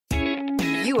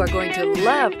You are going to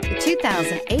love the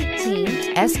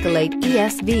 2018 Escalade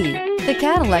ESV. The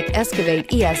Cadillac Escalade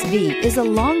ESV is a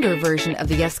longer version of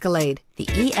the Escalade. The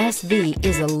ESV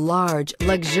is a large,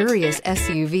 luxurious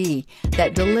SUV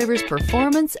that delivers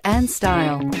performance and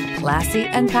style. Classy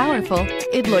and powerful,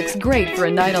 it looks great for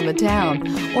a night on the town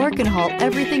or can haul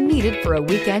everything needed for a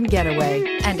weekend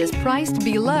getaway and is priced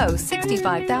below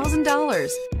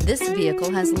 $65,000. This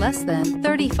vehicle has less than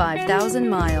 35,000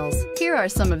 miles. Here are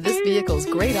some of this vehicle's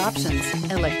great options: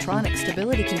 electronic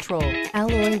stability control,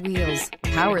 alloy wheels,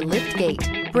 power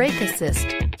liftgate, brake assist,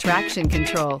 traction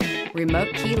control,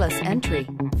 remote keyless entry,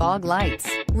 fog lights,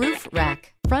 roof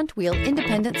rack, front wheel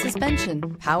independent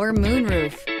suspension, power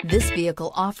moonroof. This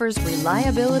vehicle offers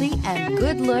reliability and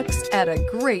good looks at a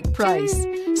great price.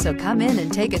 So come in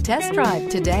and take a test drive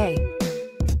today.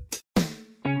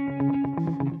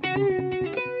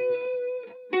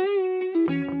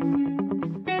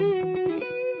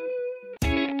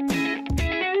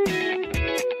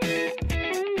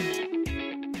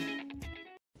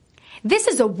 This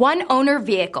is a one-owner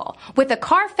vehicle with a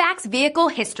Carfax Vehicle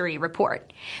History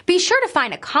Report. Be sure to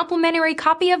find a complimentary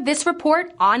copy of this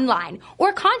report online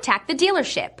or contact the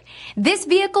dealership. This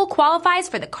vehicle qualifies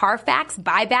for the Carfax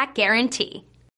Buyback Guarantee.